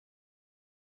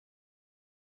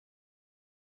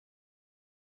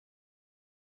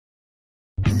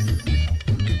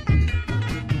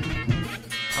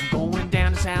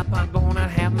South Park, gonna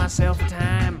have myself a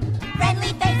time. Friendly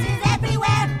faces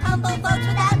everywhere, humble folks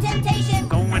without temptation.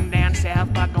 Going down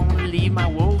South Park, gonna leave my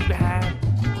woes behind.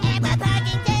 And we're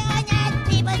parking till on that,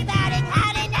 people spouting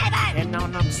howdy neighbor. Heading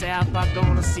on up South Park,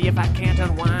 gonna see if I can't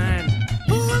unwind.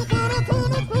 So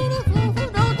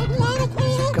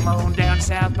come on down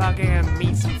South Park and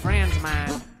meet some friends of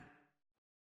mine.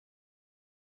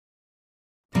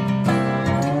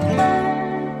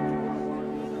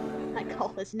 I call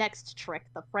this next trick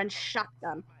the French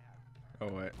shotgun. Oh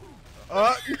wait.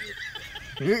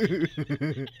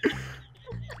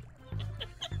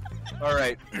 All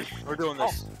right, we're doing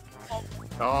this.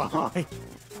 Oh,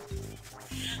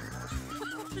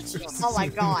 Oh my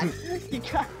god. You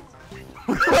got...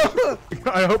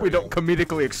 I hope we don't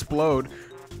comedically explode.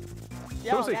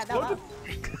 Yo, yeah, no.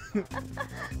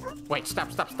 wait, stop.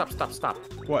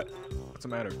 What? What's the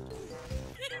matter?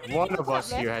 One of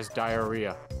us here has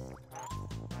diarrhea.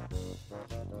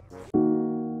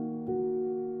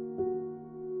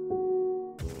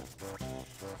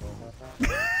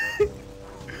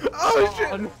 Oh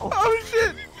shit! no. Oh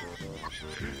shit!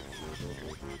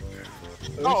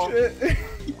 Oh shit!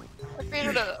 I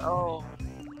figured it. Oh,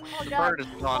 Oh the god. bird is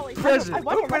gone. Holy Present. crap, I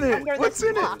wonder Open what's it. under What's this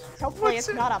in it? box. Hopefully What's it's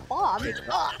in- not a bomb.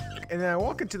 And then I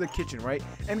walk into the kitchen, right?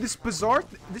 And this bizarre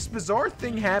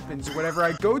thing happens whenever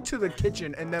I go to the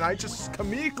kitchen, and then I just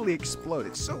comedically explode.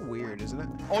 It's so weird, isn't it?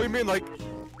 Oh, you mean like?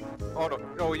 Oh no,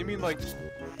 no, you mean like?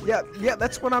 Yeah,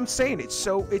 that's what I'm saying. It's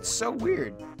so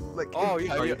weird. Like, Oh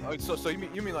yeah, yeah. So you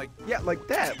mean like? yeah, like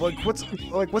that. Like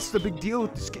what's the big deal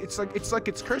with this? It's like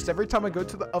it's cursed. Every time I go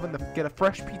to the oven to get a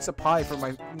fresh pizza pie for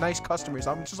my nice customers,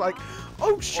 I'm just like,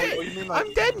 oh shit, you mean like-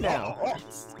 I'm dead now.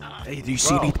 Hey, do you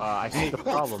see Well, anything? I see the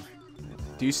problem.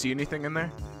 Do you see anything in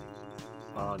there?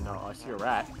 No, I see a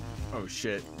rat. Oh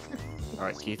shit.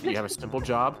 Alright, Keith, you have a simple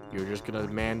job. You're just gonna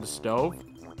man the stove.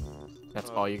 That's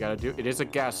all you gotta do. It is a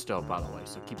gas stove, by the way,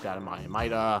 so keep that in mind. It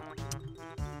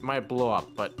might blow up,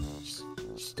 but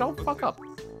just don't fuck up.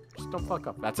 Just don't fuck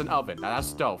up. That's an oven, not a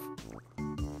stove.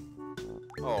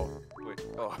 Oh wait.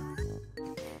 Oh.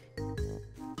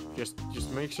 Just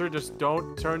make sure, just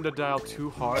don't turn the dial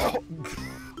too hard.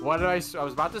 What did I was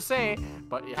about to say,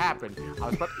 but it happened. You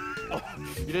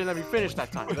didn't let me finish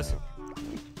that time. Listen,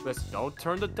 don't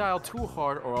turn the dial too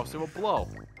hard or else it will blow.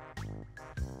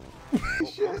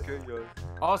 Okay, yeah.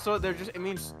 Also, it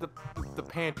means the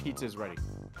pan pizza is ready.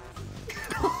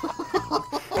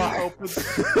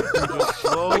 Just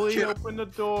slowly open the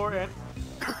door and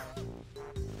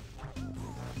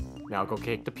now go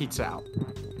take the pizza out.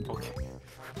 Okay.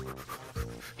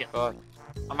 Yeah.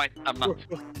 I'm not.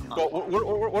 Go,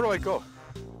 where do I go?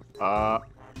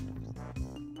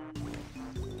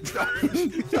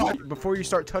 Before you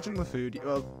start touching the food,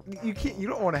 you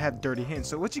don't want to have dirty hands.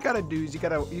 So what you gotta do is you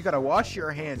gotta wash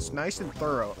your hands nice and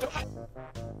thorough.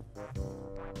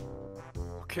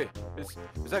 Okay, is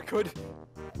that good?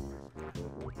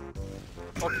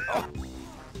 Okay. Oh.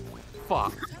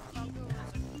 Fuck.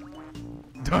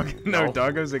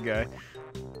 Doggo's a guy.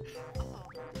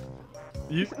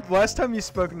 Last time you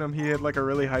spoke to him, he had like a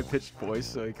really high-pitched voice,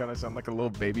 so he kind of sounded like a little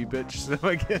baby bitch. So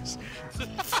I guess.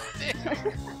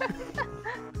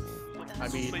 I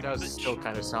mean, it does still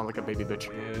kind of sound like a baby bitch.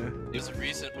 Yeah. The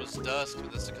reason was Dusk,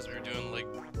 but this is because we were doing like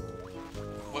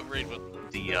what raid was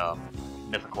the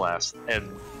mythic class, and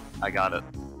I got it.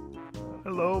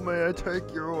 Hello, may I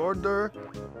take your order?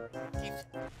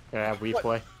 Yeah, we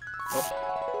play.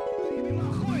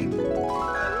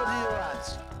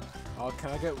 Oh,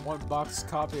 can I get one box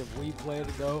copy of We Play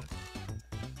to go?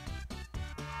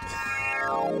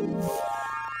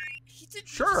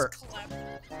 Sure.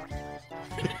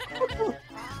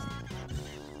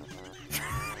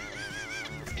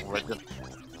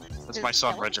 That's my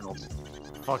son, Reginald.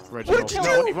 Fuck Reginald. What'd you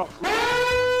No, do? he won't-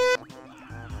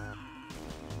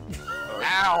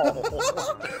 Ow!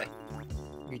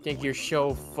 You think you're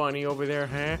so funny over there,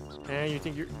 huh? Huh? You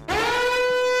think you're...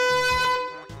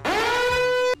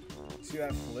 See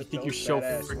that flip? I think you're so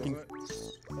freaking...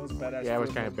 That was badass. Yeah, it was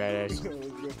kind of badass.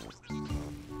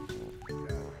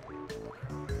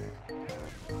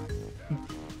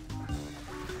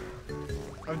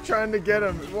 I'm trying to get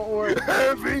him. It won't work.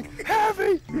 Heavy.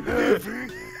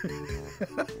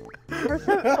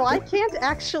 So I can't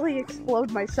actually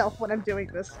explode myself when I'm doing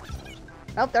this.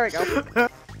 Oh, there we go.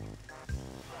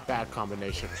 Bad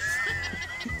combination.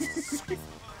 Yeah,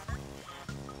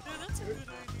 that's a good idea.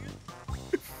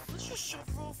 Let's just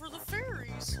shuffle for the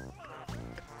fairies.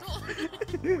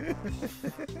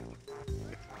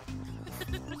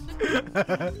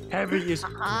 Heavy is...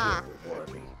 Ah.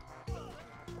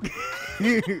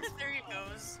 There he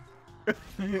goes.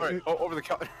 Alright, over the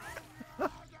counter.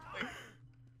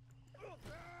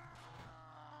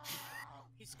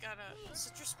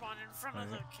 sit your spawn in front of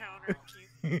the counter, Keith.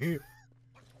 There you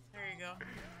go.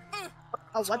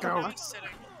 Oh, what the Where fuck? he's sitting.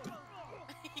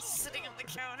 He's sitting on the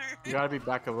counter. You gotta be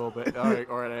back a little bit,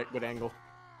 or at a good angle.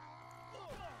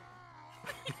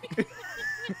 There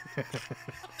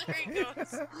he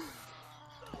goes.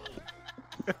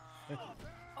 Oh,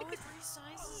 it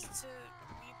resizes to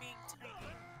me being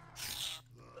tiny.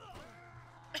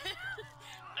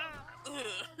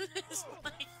 It's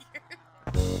like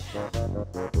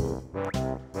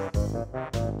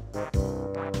here.